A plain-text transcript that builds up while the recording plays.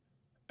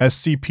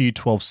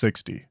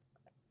SCP-1260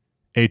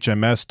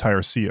 HMS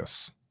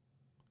Tiresias.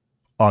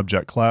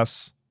 Object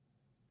Class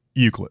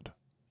Euclid.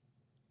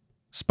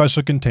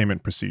 Special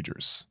Containment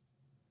Procedures.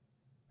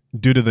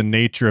 Due to the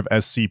nature of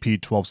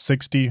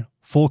SCP-1260,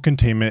 full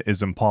containment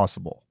is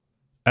impossible.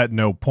 At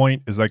no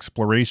point is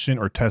exploration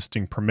or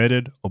testing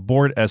permitted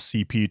aboard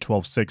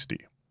SCP-1260.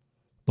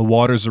 The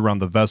waters around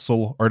the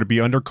vessel are to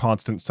be under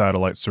constant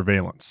satellite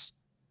surveillance.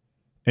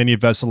 Any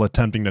vessel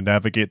attempting to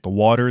navigate the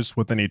waters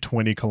within a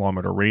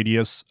 20-kilometer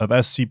radius of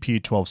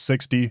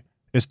SCP-1260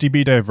 is to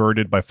be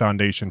diverted by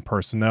Foundation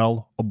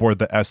personnel aboard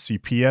the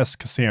SCPS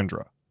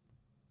Cassandra.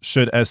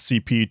 Should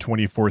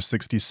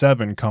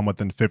SCP-2467 come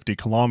within 50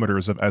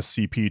 kilometers of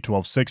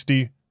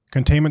SCP-1260,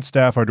 containment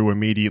staff are to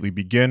immediately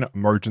begin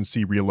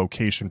emergency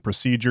relocation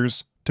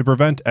procedures to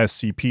prevent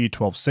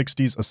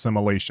SCP-1260's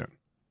assimilation.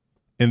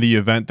 In the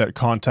event that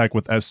contact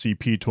with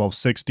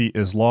SCP-1260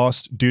 is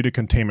lost due to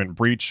containment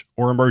breach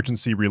or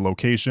emergency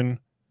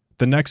relocation,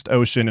 the next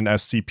ocean in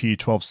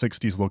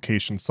SCP-1260's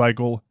location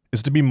cycle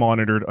is to be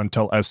monitored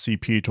until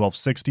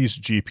SCP-1260's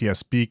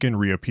GPS beacon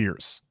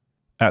reappears.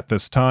 At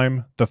this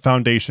time, the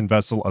Foundation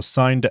vessel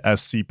assigned to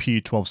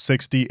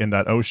SCP-1260 in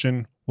that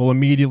ocean will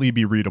immediately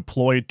be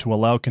redeployed to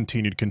allow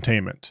continued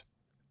containment.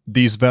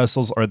 These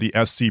vessels are the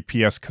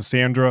SCPS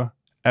Cassandra,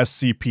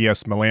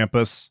 SCPS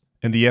Melampus,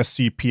 and the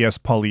SCPS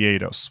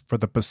Polyados for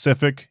the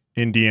Pacific,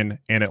 Indian,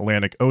 and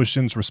Atlantic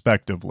Oceans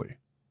respectively.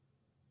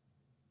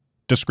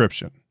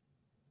 Description: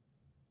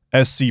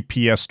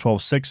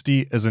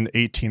 SCPS-1260 is an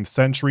 18th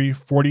century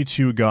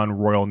 42-gun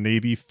Royal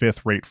Navy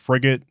 5th-rate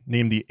frigate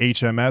named the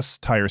HMS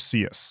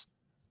Tiresias,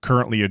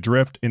 currently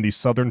adrift in the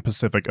southern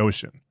Pacific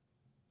Ocean.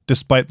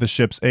 Despite the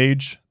ship's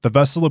age, the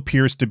vessel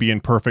appears to be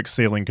in perfect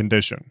sailing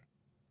condition.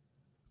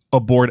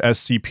 Aboard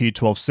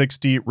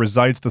SCP-1260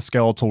 resides the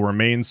skeletal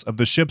remains of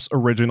the ship's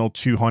original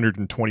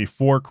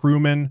 224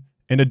 crewmen,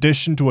 in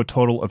addition to a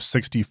total of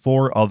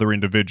 64 other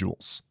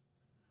individuals.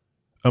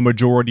 A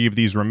majority of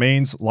these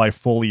remains lie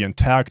fully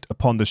intact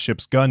upon the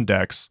ship's gun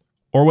decks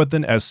or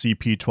within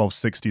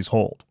SCP-1260's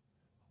hold.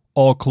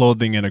 All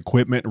clothing and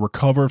equipment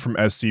recovered from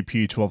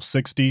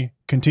SCP-1260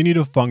 continue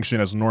to function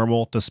as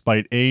normal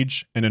despite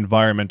age and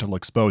environmental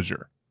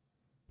exposure.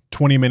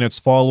 20 minutes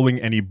following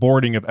any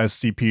boarding of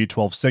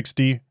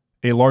SCP-1260,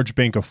 a large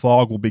bank of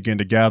fog will begin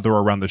to gather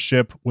around the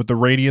ship with a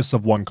radius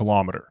of 1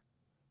 kilometer.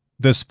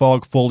 This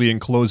fog fully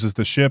encloses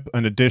the ship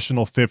an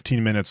additional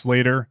 15 minutes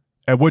later,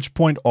 at which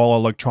point all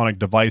electronic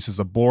devices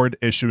aboard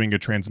issuing a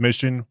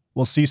transmission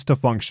will cease to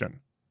function.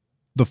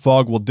 The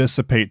fog will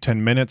dissipate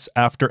 10 minutes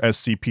after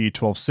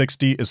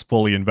SCP-1260 is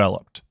fully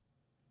enveloped.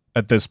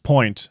 At this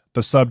point,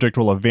 the subject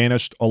will have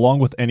vanished along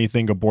with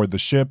anything aboard the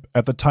ship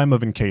at the time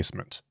of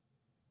encasement.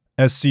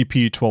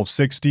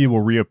 SCP-1260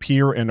 will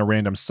reappear in a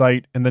random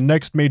site in the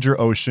next major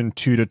ocean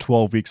 2 to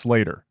 12 weeks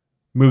later,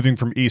 moving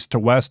from east to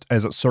west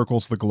as it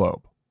circles the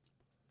globe.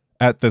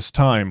 At this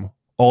time,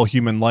 all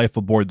human life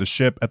aboard the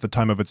ship at the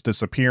time of its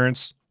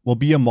disappearance will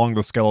be among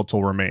the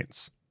skeletal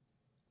remains.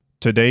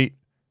 To date,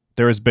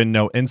 there has been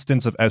no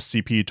instance of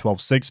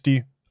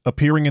SCP-1260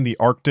 appearing in the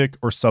Arctic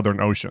or Southern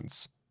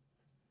Oceans.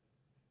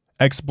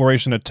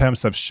 Exploration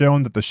attempts have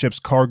shown that the ship's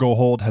cargo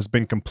hold has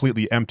been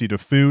completely emptied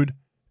of food,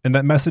 and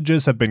that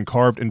messages have been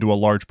carved into a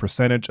large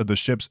percentage of the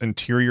ship's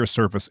interior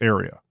surface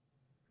area.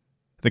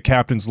 The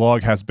captain's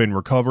log has been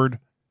recovered,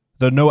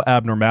 though no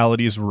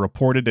abnormalities were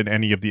reported in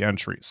any of the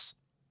entries.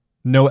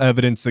 No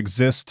evidence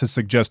exists to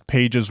suggest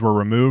pages were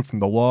removed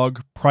from the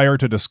log prior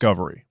to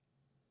discovery.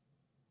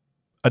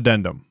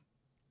 Addendum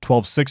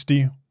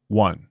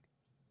 1260-1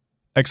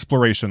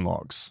 Exploration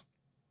Logs.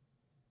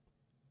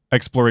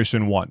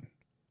 Exploration 1.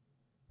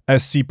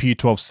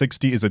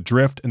 SCP-1260 is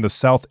adrift in the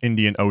South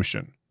Indian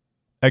Ocean.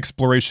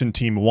 Exploration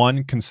Team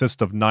 1 consists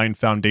of 9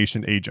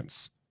 Foundation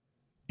agents.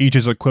 Each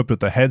is equipped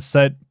with a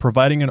headset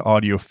providing an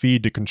audio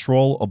feed to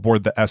control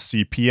aboard the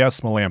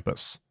SCPS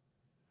Melampus.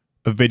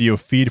 A video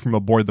feed from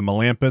aboard the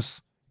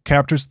Melampus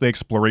captures the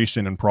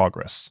exploration in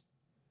progress.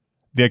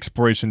 The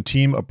exploration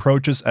team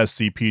approaches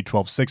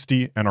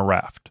SCP-1260 in a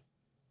raft.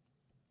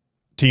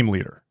 Team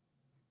Leader: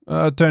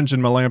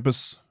 Attention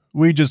Melampus,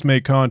 we just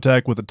made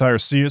contact with the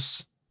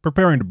Tiresias,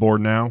 preparing to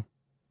board now.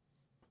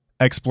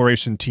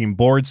 Exploration Team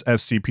boards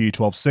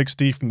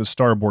SCP-1260 from the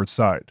starboard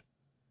side.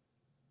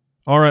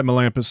 Alright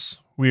Melampus,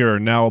 we are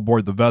now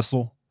aboard the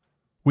vessel.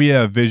 We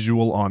have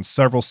visual on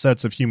several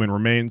sets of human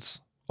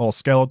remains, all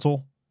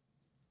skeletal.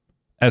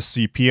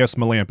 SCPS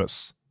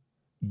Melampus: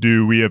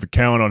 Do we have a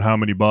count on how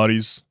many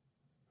bodies?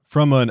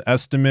 From an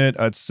estimate,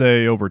 I'd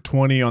say over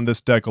 20 on this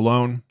deck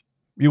alone.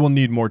 You will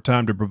need more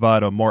time to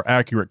provide a more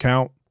accurate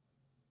count.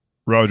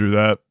 Roger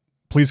that.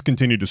 Please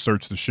continue to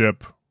search the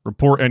ship.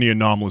 Report any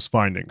anomalous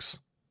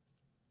findings.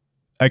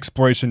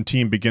 Exploration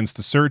Team begins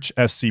to search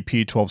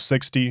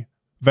SCP-1260,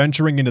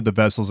 venturing into the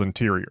vessel's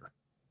interior.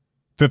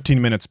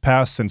 15 minutes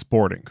pass since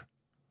boarding.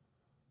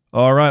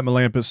 Alright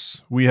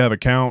Melampus, we have a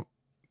count.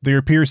 There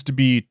appears to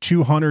be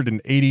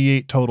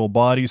 288 total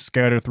bodies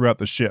scattered throughout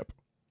the ship.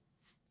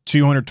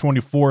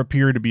 224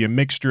 appear to be a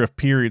mixture of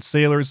period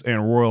sailors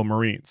and Royal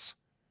Marines.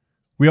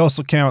 We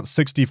also count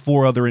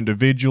 64 other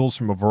individuals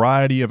from a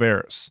variety of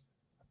eras.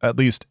 At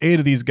least 8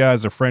 of these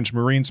guys are French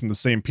Marines from the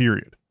same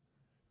period.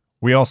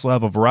 We also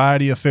have a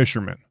variety of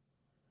fishermen.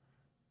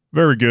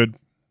 Very good.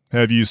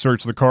 Have you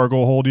searched the cargo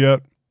hold yet?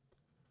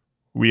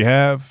 We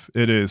have.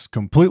 It is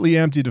completely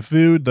empty to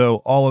food, though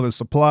all of the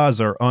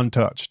supplies are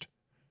untouched.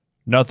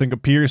 Nothing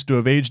appears to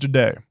have aged a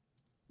day.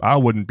 I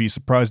wouldn't be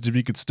surprised if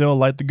you could still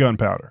light the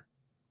gunpowder.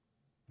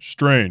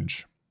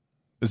 Strange.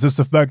 Is this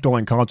effect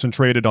only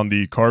concentrated on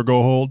the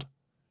cargo hold?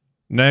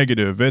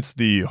 Negative, it's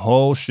the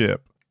whole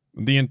ship.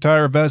 The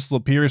entire vessel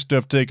appears to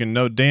have taken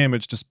no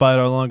damage despite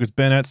how long it's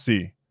been at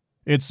sea.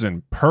 It's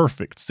in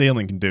perfect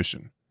sailing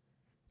condition.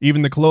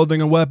 Even the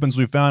clothing and weapons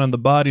we found on the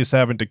bodies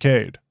haven't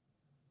decayed.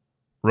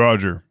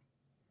 Roger.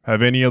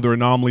 Have any other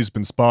anomalies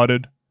been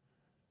spotted?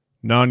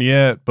 None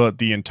yet, but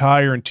the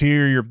entire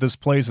interior of this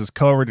place is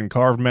covered in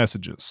carved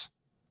messages.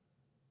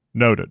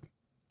 Noted.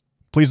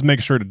 Please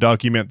make sure to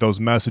document those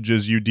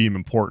messages you deem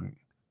important.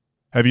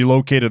 Have you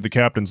located the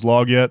captain's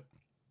log yet?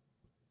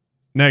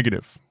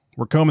 Negative.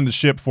 We're combing the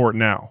ship for it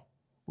now.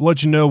 We'll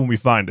let you know when we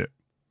find it.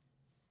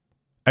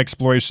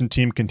 Exploration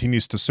team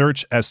continues to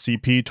search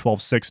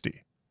SCP-1260.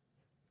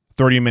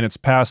 30 minutes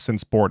pass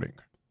since boarding.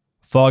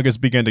 Fog has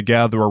begun to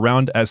gather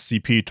around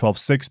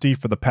SCP-1260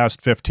 for the past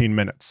 15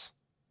 minutes.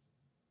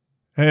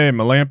 Hey,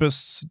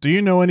 Melampus, do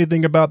you know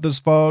anything about this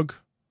fog?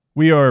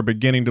 We are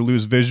beginning to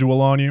lose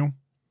visual on you.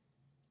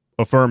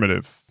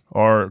 Affirmative.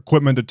 Our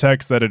equipment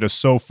detects that it has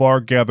so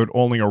far gathered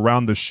only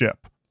around the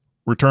ship.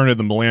 Return to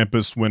the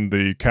Melampus when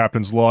the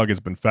captain's log has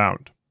been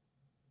found.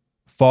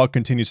 Fog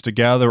continues to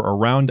gather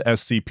around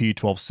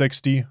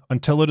SCP-1260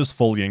 until it is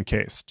fully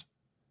encased.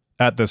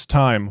 At this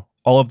time,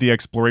 all of the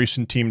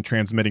exploration team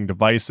transmitting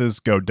devices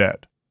go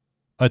dead.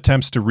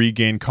 Attempts to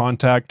regain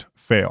contact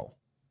fail.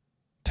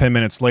 10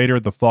 minutes later,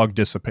 the fog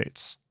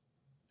dissipates.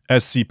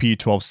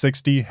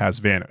 SCP-1260 has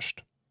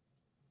vanished.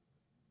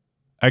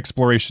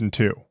 Exploration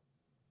 2.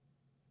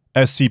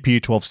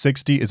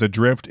 SCP-1260 is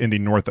adrift in the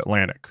North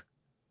Atlantic.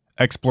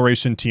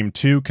 Exploration Team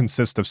 2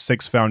 consists of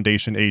 6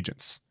 Foundation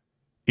agents.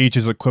 Each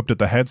is equipped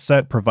with a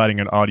headset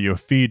providing an audio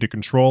feed to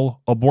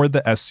control aboard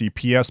the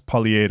SCPS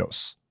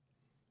Polyedos.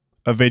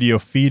 A video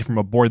feed from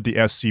aboard the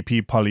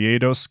SCP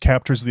Polyedos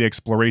captures the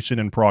exploration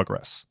in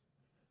progress.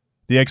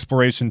 The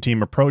exploration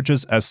team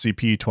approaches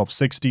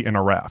SCP-1260 in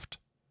a raft.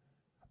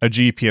 A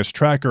GPS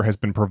tracker has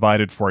been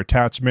provided for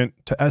attachment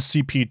to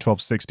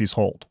SCP-1260's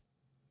hold.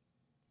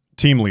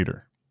 Team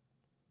Leader.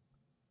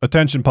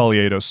 Attention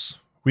Polyedos.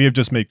 We have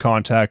just made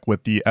contact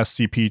with the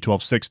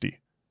SCP-1260.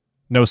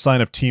 No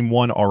sign of Team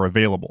 1 are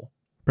available.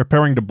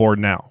 Preparing to board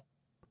now.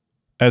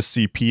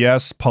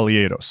 SCPS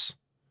Polyedos.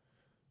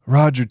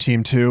 Roger,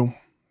 Team 2.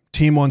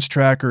 Team 1's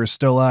tracker is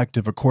still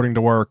active according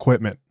to our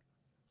equipment.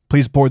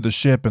 Please board the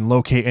ship and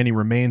locate any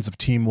remains of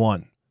Team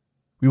 1.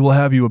 We will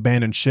have you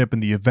abandon ship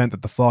in the event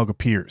that the fog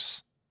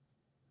appears.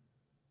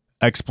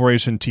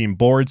 Exploration Team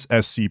boards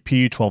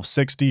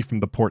SCP-1260 from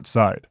the port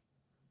side.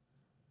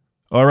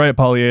 Alright,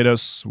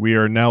 Polyedos, we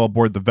are now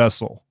aboard the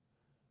vessel.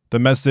 The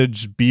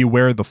message,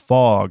 "Beware the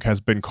fog,"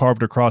 has been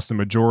carved across the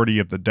majority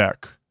of the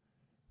deck.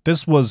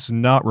 This was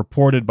not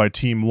reported by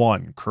Team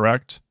 1,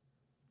 correct?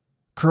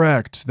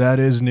 Correct, that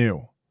is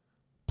new.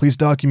 Please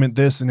document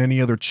this and any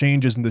other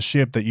changes in the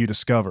ship that you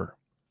discover.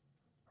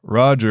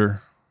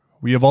 Roger.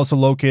 We have also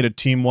located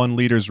Team 1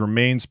 leader's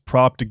remains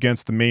propped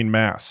against the main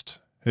mast.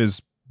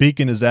 His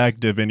beacon is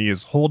active and he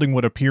is holding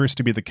what appears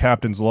to be the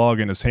captain's log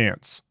in his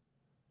hands.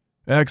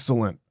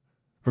 Excellent.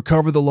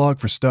 Recover the log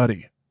for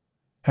study.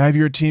 Have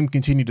your team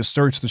continue to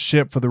search the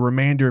ship for the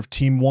remainder of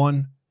Team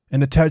 1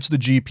 and attach the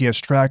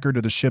GPS tracker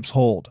to the ship's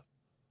hold.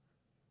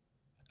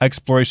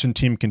 Exploration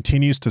team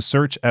continues to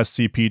search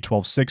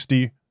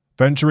SCP-1260,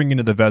 venturing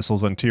into the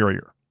vessel's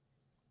interior.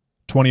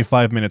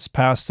 25 minutes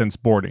pass since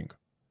boarding.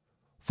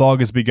 Fog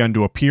has begun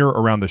to appear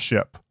around the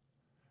ship.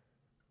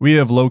 We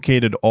have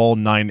located all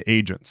 9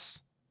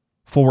 agents.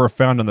 4 are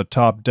found on the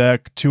top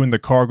deck, 2 in the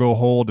cargo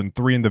hold, and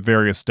 3 in the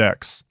various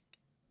decks.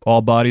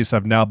 All bodies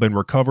have now been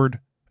recovered,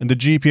 and the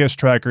GPS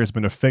tracker has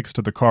been affixed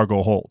to the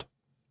cargo hold.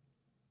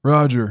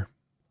 Roger.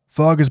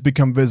 Fog has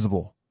become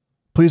visible.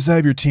 Please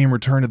have your team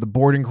return to the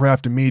boarding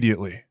craft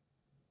immediately.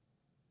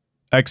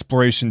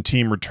 Exploration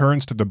team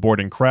returns to the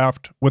boarding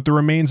craft with the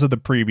remains of the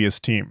previous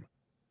team.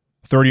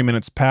 30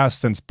 minutes pass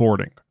since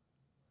boarding.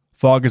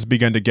 Fog has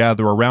begun to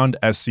gather around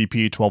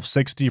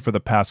SCP-1260 for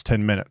the past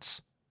 10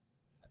 minutes.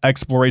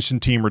 Exploration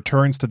team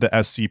returns to the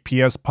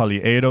SCPS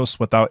Polyedos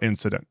without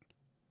incident.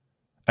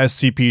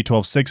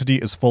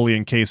 SCP-1260 is fully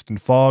encased in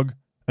fog,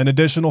 an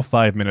additional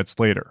 5 minutes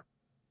later.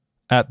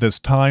 At this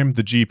time,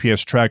 the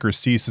GPS tracker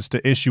ceases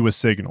to issue a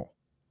signal.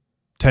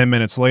 10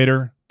 minutes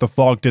later, the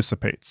fog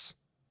dissipates.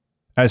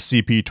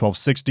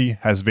 SCP-1260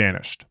 has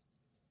vanished.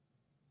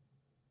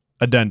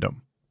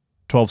 Addendum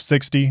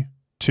 1260-2.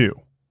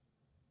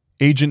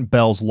 Agent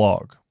Bell's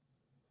log.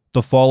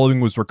 The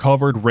following was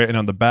recovered written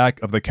on the back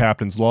of the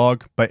captain's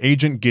log by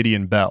Agent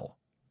Gideon Bell,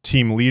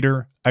 Team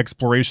Leader,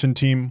 Exploration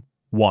Team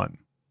 1.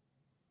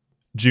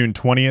 June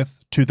 20th,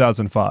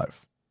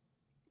 2005.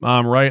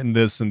 I'm writing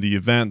this in the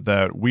event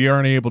that we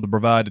aren't able to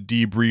provide a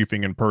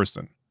debriefing in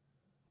person.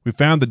 We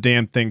found the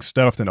damn thing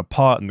stuffed in a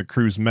pot in the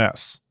crew's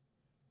mess.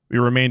 We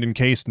remained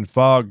encased in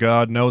fog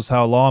God knows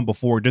how long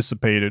before it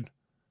dissipated.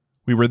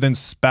 We were then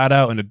spat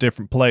out in a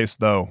different place,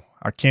 though.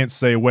 I can't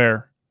say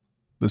where.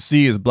 The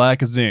sea is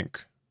black as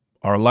ink.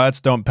 Our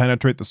lights don't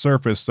penetrate the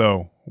surface,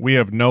 so we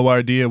have no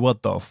idea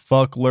what the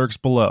fuck lurks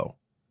below.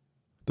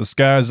 The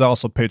sky is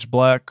also pitch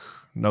black,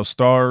 no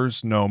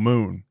stars, no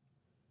moon.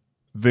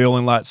 The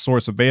only light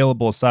source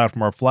available aside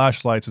from our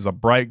flashlights is a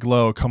bright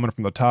glow coming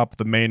from the top of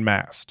the main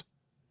mast.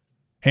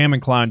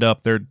 Hammond climbed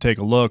up there to take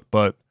a look,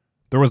 but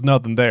there was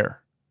nothing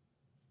there.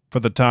 For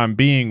the time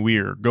being,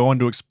 we're going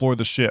to explore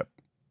the ship.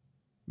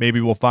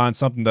 Maybe we'll find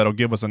something that'll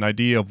give us an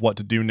idea of what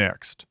to do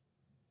next.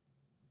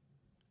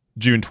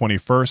 June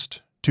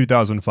 21st,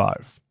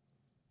 2005.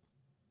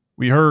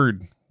 We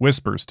heard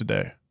whispers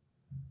today.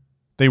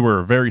 They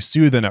were very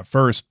soothing at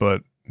first,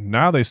 but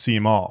now they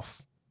seem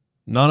off.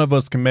 None of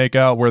us can make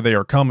out where they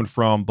are coming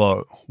from,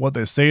 but what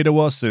they say to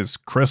us is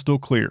crystal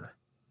clear.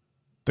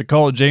 They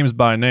called James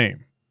by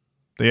name.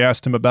 They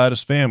asked him about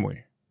his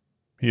family.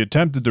 He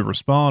attempted to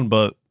respond,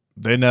 but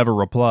they never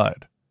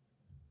replied.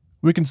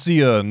 We can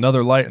see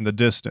another light in the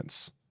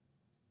distance.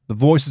 The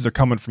voices are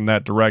coming from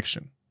that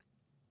direction.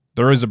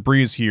 There is a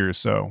breeze here,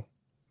 so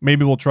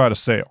maybe we'll try to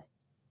sail.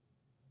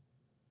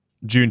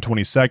 June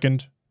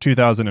 22nd,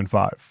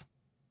 2005.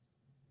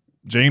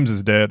 James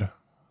is dead.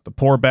 The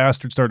poor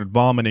bastard started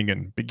vomiting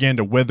and began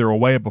to wither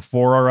away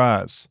before our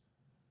eyes.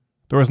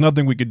 There was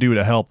nothing we could do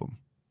to help him.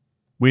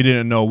 We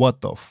didn't know what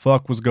the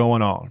fuck was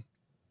going on.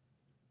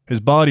 His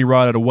body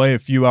rotted away a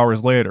few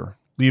hours later,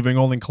 leaving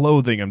only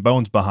clothing and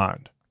bones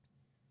behind.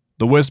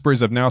 The whispers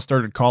have now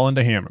started calling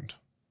to Hammond.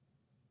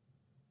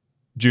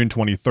 June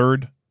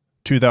 23rd,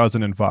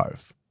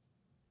 2005.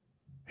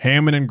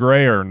 Hammond and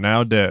Gray are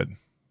now dead.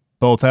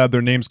 Both had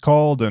their names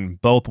called and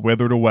both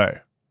withered away.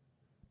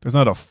 There's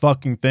not a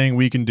fucking thing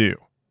we can do.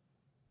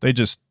 They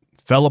just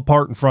fell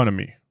apart in front of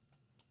me.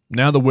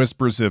 Now the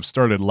whispers have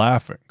started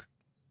laughing.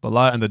 The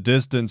light in the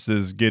distance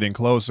is getting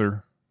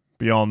closer.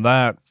 Beyond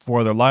that,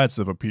 4 other lights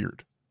have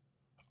appeared.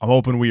 I'm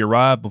hoping we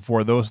arrive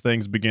before those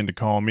things begin to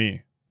call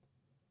me.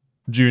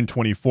 June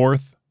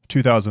 24th,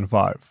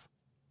 2005.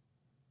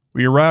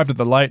 We arrived at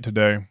the light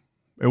today.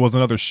 It was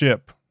another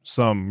ship,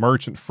 some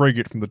merchant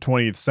frigate from the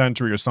 20th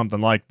century or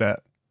something like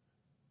that.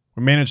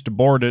 We managed to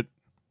board it.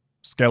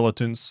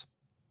 Skeletons.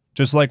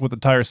 Just like with the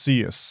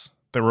Tiresias,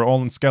 there were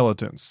only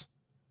skeletons.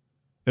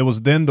 It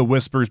was then the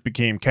whispers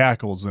became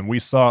cackles and we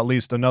saw at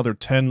least another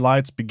 10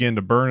 lights begin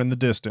to burn in the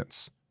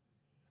distance.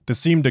 They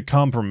seemed to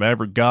come from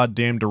every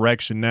goddamn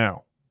direction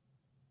now.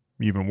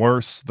 Even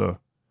worse, the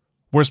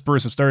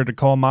whispers have started to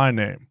call my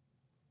name.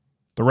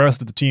 The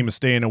rest of the team is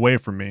staying away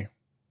from me.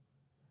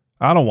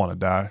 I don't want to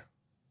die.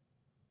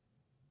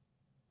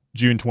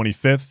 June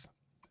 25th,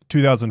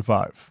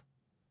 2005.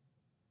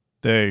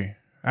 They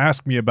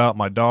asked me about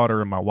my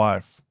daughter and my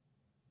wife.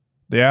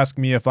 They asked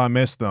me if I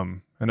miss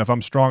them and if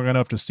I'm strong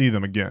enough to see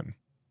them again.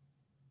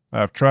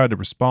 I've tried to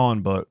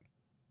respond, but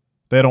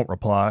they don't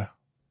reply.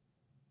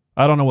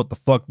 I don't know what the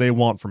fuck they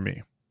want from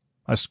me.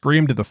 I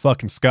screamed at the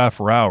fucking sky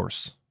for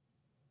hours.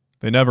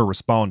 They never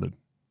responded.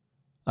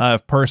 I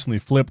have personally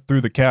flipped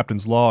through the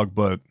captain's log,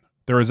 but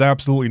there is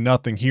absolutely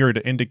nothing here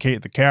to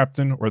indicate the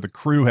captain or the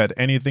crew had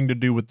anything to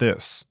do with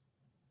this.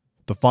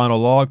 The final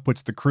log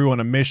puts the crew on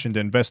a mission to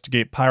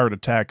investigate pirate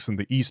attacks in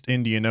the East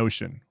Indian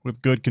Ocean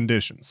with good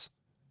conditions.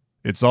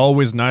 It's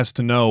always nice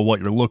to know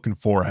what you're looking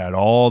for had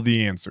all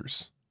the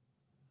answers.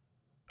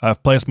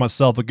 I've placed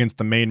myself against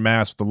the main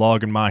mast with the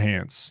log in my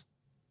hands.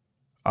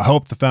 I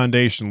hope the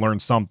Foundation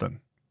learned something.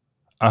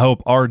 I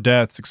hope our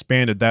deaths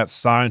expanded that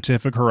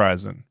scientific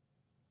horizon.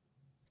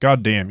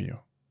 God damn you.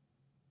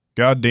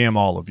 God damn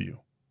all of you.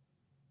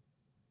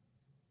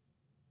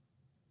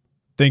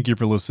 Thank you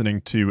for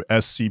listening to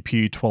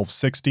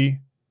SCP-1260,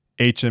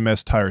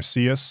 HMS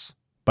Tiresias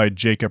by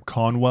Jacob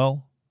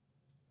Conwell.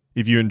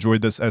 If you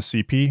enjoyed this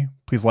SCP,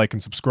 please like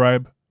and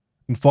subscribe,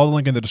 and follow the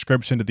link in the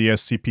description to the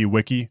SCP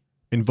Wiki,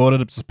 and vote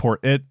to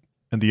support it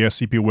and the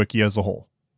SCP Wiki as a whole.